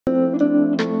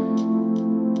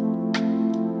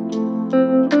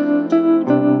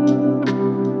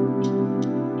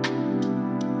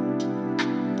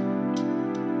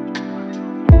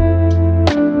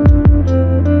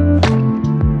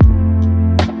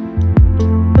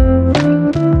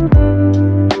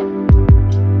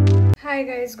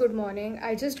guys, good morning.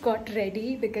 I just got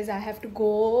ready because I have to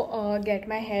go get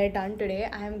my hair done today.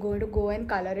 I am going to go and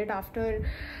color it after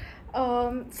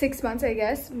 6 months, I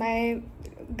guess. My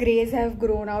grays have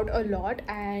grown out a lot,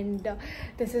 and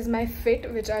this is my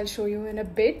fit, which I'll show you in a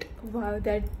bit. Wow,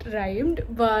 that rhymed.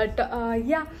 But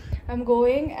yeah, I'm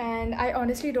going, and I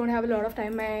honestly don't have a lot of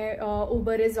time. My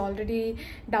Uber is already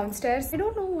downstairs. I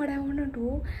don't know what I want to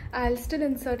do. I'll still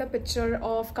insert a picture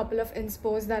of couple of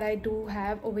inspos that I do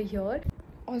have over here.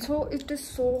 Also, it is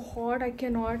so hot, I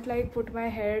cannot like put my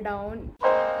hair down.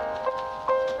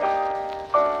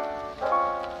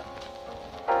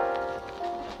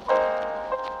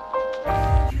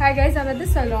 Hi guys, I'm at the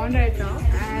salon right now,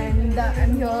 and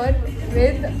I'm here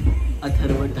with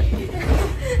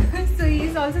so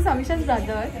he's also Samisha's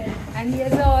brother, and he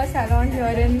has a salon here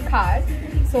in Khar.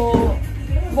 So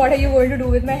what are you going to do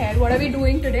with my hair? What are we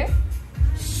doing today?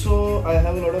 So I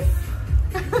have a lot of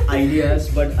ideas,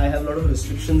 but I have a lot of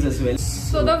restrictions as well.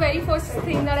 So the very first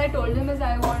thing that I told him is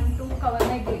I want to cover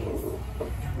my grays,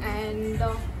 and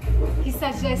he's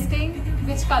suggesting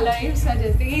which color he's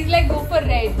suggesting. He's like, go for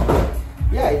red.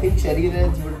 Yeah, I think cherry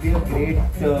reds would be a great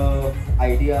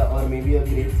idea, or maybe a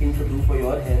great thing to do for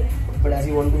your hair. But as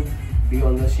you want to be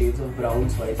on the shades of brown,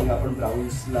 so I think upon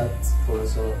browns, let's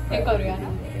also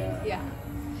yeah.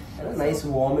 And a nice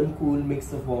warm and cool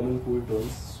mix of warm and cool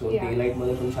tones. So yeah. Daylight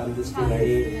मध्ये पण छान दिसते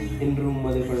आणि in room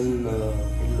मध्ये पण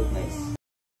it look nice.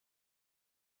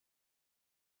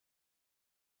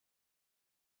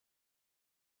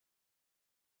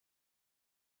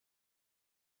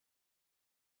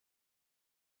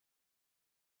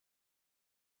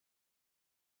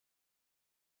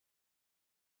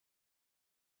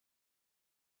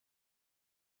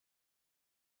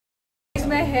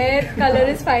 My hair color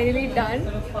is finally done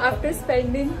after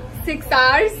spending 6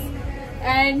 hours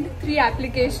and 3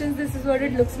 applications. This is what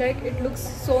it looks like. It looks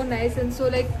so nice and so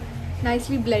like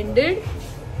nicely blended.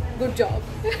 Good job.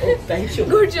 Oh, thank you.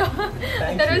 Good job.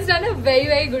 That was done a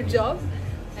very good job.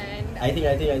 And I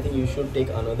think you should take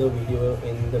another video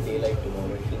in the daylight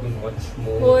tomorrow. It will be much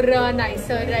more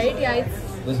nicer, right? Yeah,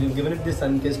 it's because we've given it the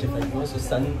sun-kissed effect, so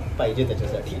sun पाहिजे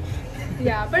त्याच्यासाठी.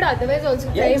 Yeah, but otherwise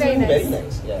also yeah, very nice. Very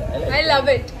nice. Yeah, I love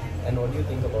it. And what do you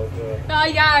think about your?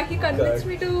 Yeah, he convinced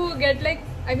me to get like.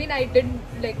 I mean, I did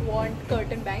like want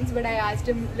curtain bangs, but I asked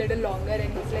him a little longer,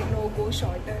 and he's like, no, go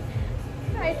shorter.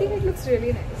 I think it looks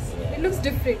really nice. Yeah. It looks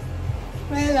different.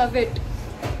 I love it.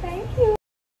 Thank you.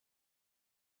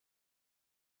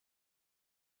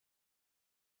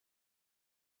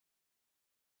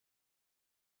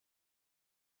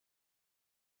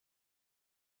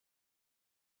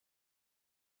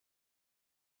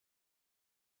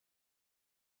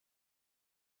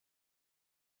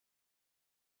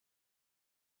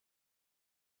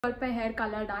 Got my hair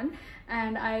color done,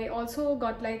 and I also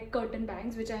got like curtain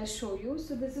bangs, which I'll show you.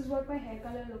 So this is what my hair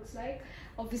color looks like.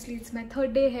 Obviously it's my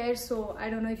 3rd day hair, so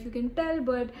I don't know if you can tell,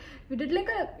 but we did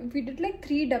like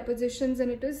 3 depositions,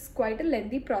 and it was quite a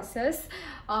lengthy process.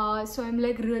 So I'm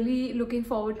like really looking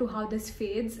forward to how this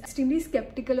fades. Extremely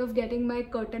skeptical of getting my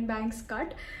curtain bangs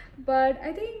cut, but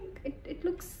I think it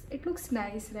looks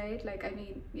nice, right? Like, I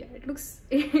mean, yeah, it looks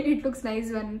it looks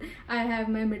nice when I have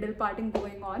my middle parting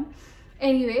going on.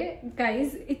 Anyway,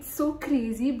 guys, it's so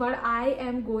crazy, but I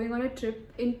am going on a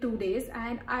trip in 2 days,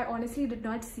 and I honestly did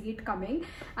not see it coming,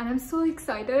 and I'm so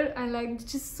excited and like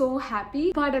just so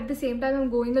happy. But at the same time,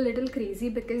 I'm going a little crazy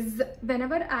because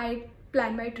whenever I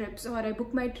plan my trips or I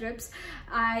book my trips,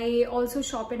 I also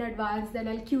shop in advance. Then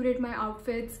I'll curate my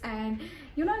outfits, and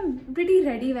you know, I'm pretty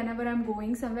ready whenever I'm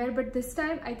going somewhere. But this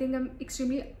time I think I'm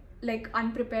extremely like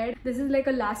unprepared. This is like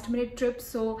a last minute trip,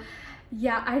 so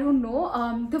yeah, I don't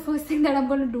know. The first thing that I'm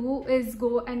gonna do is go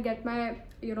and get my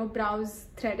brows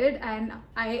threaded, and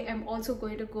I am also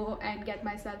going to go and get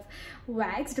myself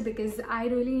waxed because I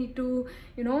really need to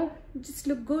just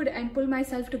look good and pull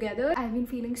myself together. I've been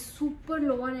feeling super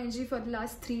low on energy for the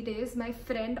last 3 days. My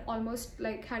friend almost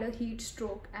like had a heat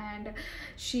stroke, and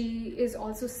she is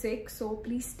also sick, so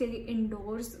please stay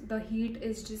indoors. The heat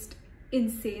is just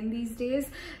insane these days.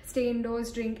 Stay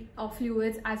indoors, drink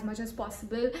fluids as much as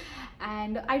possible.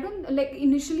 And I don't like,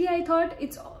 initially I thought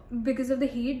it's because of the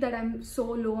heat that I'm so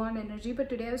low on energy, but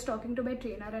today I was talking to my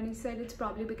trainer, and he said it's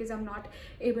probably because I'm not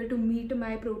able to meet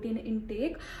my protein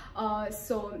intake.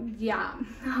 So yeah,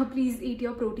 please eat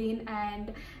your protein,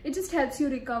 and it just helps you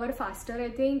recover faster. I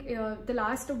think the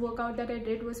last workout that I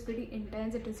did was pretty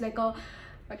intense. It was like a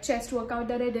chest workout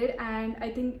that I did, and I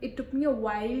think it took me a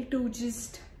while to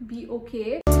just be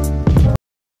okay.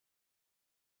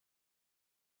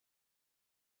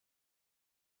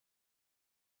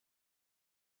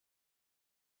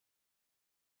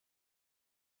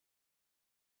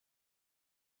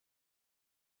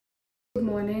 Good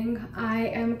morning. I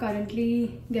am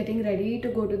currently getting ready to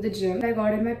go to the gym. I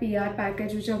got in my PR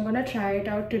package, which I'm gonna try it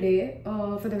out today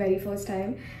for the very first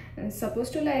time. And it's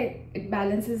supposed to like, it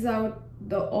balances out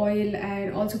the oil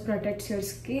and also protects your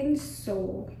skin.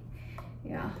 So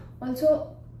yeah.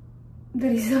 Also, the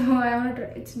reason why I want to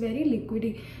try, it's very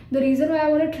liquidy. The reason why I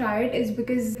want to try it is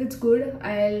because if it's good,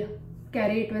 I'll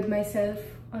carry it with myself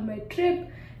on my trip,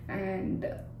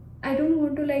 and I don't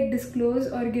want to like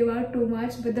disclose or give out too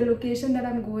much, but the location that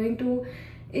I'm going to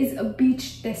is a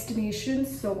beach destination.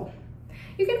 So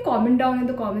you can comment down in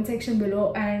the comment section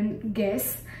below and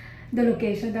guess the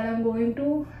location that I'm going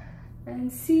to,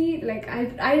 and see, like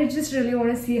I just really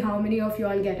want to see how many of you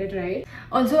all get it right.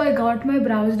 Also, I got my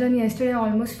brows done yesterday.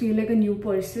 I almost feel like a new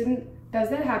person.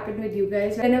 Does that happen with you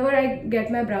guys? Whenever I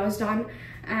get my brows done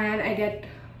and I get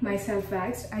myself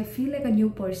waxed, I feel like a new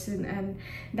person, and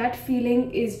that feeling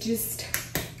is just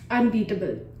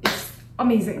unbeatable. It's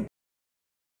amazing.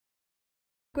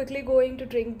 Quickly going to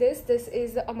drink this. This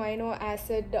is the amino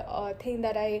acid thing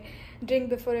that I drink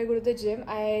before I go to the gym.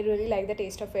 I really like the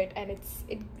taste of it, and it's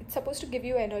supposed to give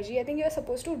you energy. I think you're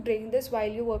supposed to drink this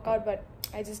while you work out, but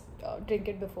I just drink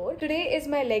it before. Today is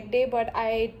my leg day, but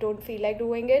I don't feel like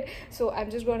doing it, so I'm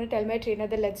just going to tell my trainer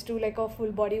that let's do like a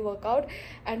full body workout.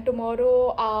 And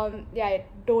tomorrow yeah, I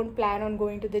don't plan on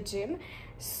going to the gym.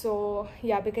 So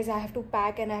yeah, because I have to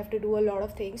pack and I have to do a lot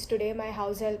of things. Today my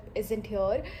house help isn't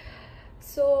here.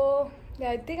 So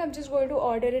yeah, I think I'm just going to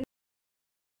order in.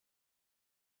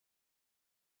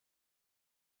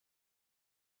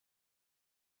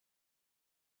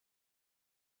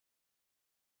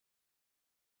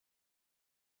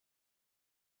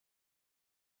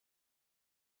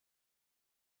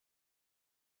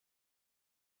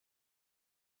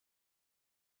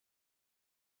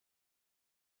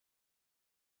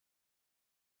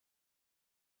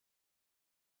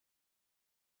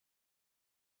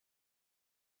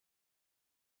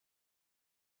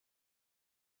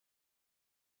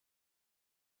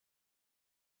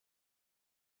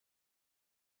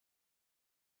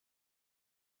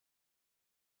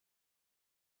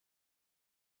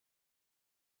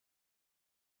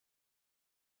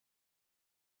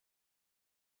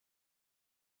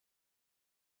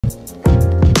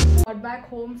 Got back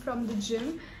home from the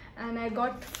gym and I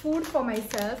got food for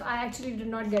myself. I actually did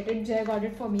not get it, Jay got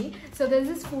it for me. So there's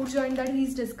this food joint that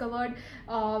he's discovered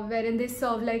wherein they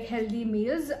serve like healthy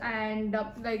meals and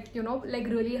like, you know, like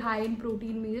really high in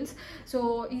protein meals.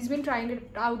 So he's been trying it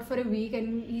out for a week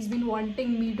and he's been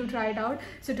wanting me to try it out.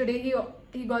 So today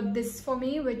he got this for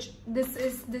me, which this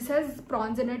has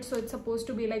prawns in it, so it's supposed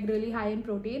to be like really high in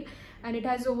protein, and it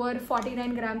has over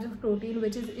 49 grams of protein,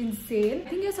 which is insane. I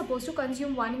think you're supposed to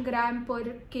consume 1 gram per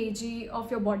kg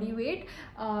of your body weight,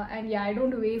 and yeah, I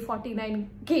don't weigh 49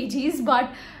 kgs,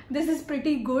 but this is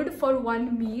pretty good for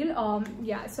one meal.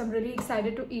 Yeah, so I'm really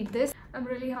excited to eat this. I'm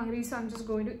really hungry, so I'm just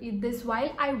going to eat this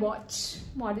while I watch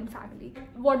Modern Family.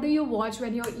 What do you watch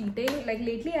when you're eating? Like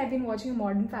lately I've been watching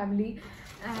Modern Family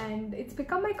and it's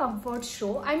become my comfort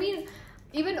show. I mean,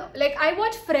 even like I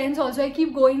watch Friends also, I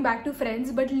keep going back to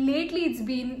Friends, but lately it's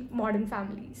been Modern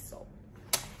Family. So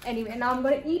anyway, now I'm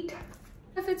gonna eat.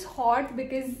 If it's hot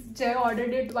because Jay ordered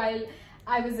it while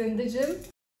I was in the gym.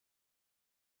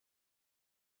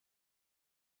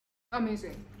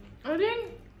 Amazing. I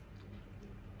think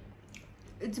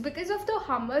it's because of the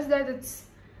hummus that it's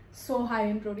so high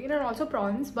in protein, and also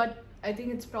prawns, but I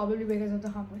think it's probably because of the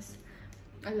hummus.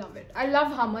 I love it. I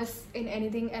love hummus in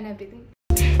anything and everything.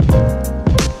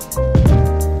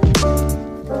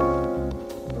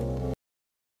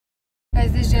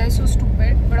 Guys, this Jay is so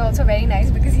stupid, but also very nice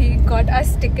because he got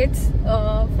us tickets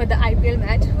for the IPL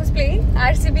match. Who's playing?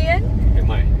 RCB and?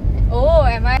 MI. Oh,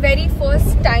 MI. Very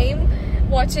first time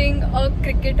watching a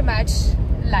cricket match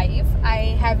live.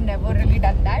 I have never really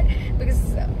done that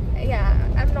because yeah,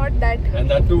 I'm not that. And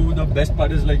that too, the best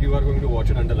part is like you are going to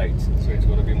watch it under lights, so it's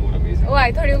going to be more amazing. Oh,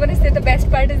 I thought you were going to say the best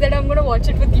part is that I'm going to watch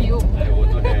it with you. अरे वो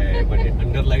तो है, but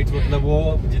under lights मतलब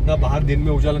वो जितना बाहर दिन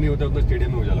में उजाला नहीं होता उतना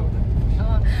स्टेडियम में उजाला होता है.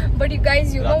 But you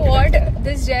guys, you know what?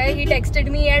 This Jay, he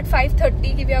texted me at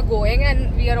 5:30 that we are going,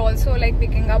 and we are also like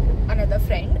picking up another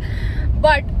friend.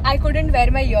 But I couldn't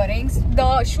wear my earrings. The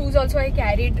shoes also I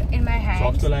carried in my hands.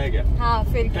 Socks तो लाया क्या? हाँ,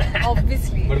 फिर क्या?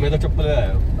 Obviously. But मैं तो चप्पल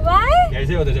लाया हूँ. Why?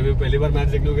 कैसे होता है जब मैं पहली बार मैच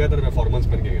देखने गया था मैं फॉर्मल्स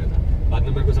पहन के गया था. बाद में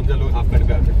मेरे को समझा लोग हाफ पैंट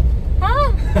पे आते हैं.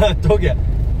 हाँ. तो क्या?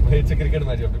 It's a cricket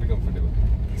match. You have to be comfortable.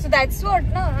 So that's what,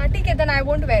 no, okay, then I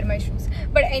won't wear my shoes.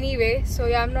 But anyway, so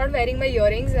yeah, I'm not wearing my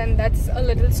earrings, and that's a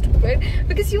little stupid.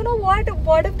 Because you know what?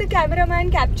 What if the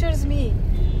cameraman captures me?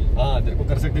 हाँ, तेरे को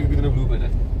कर सकते हैं क्योंकि तूने blue पहना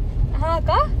है. हाँ,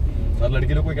 का? और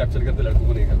लड़की लोग को कैप्चर करते, लड़कों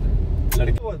को नहीं करते.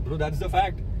 लड़की, bro, that's the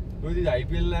fact. Because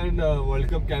IPL and World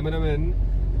Cup cameramen,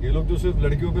 ये लोग तो सिर्फ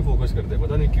लड़कियों पे फोकस करते हैं,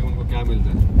 पता नहीं क्यों उनको क्या मिलता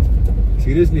है.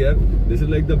 Seriously यार, this is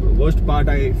like the worst part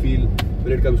I feel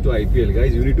when it comes to IPL.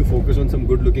 Guys, you need to focus on some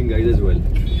good looking guys as well.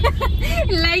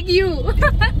 Like you.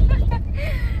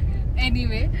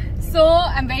 Anyway, so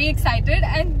I'm very excited,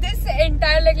 and this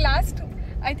entire last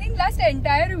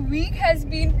entire week has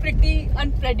been pretty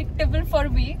unpredictable for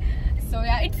me. So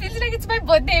yeah, it feels like it's my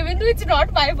birthday, even though it's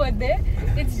not my birthday.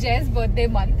 It's Jay's birthday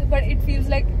month, but it feels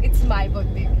like it's my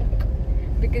birthday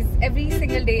because every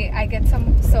single day I get some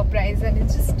surprise, and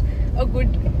it's just a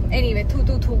good. Anyway,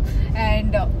 thu,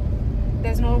 and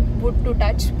there's no wood to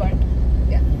touch, but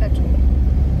yeah, that's it.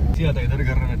 इधर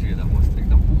करना चाहिए था मस्त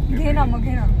एकदम. घेना.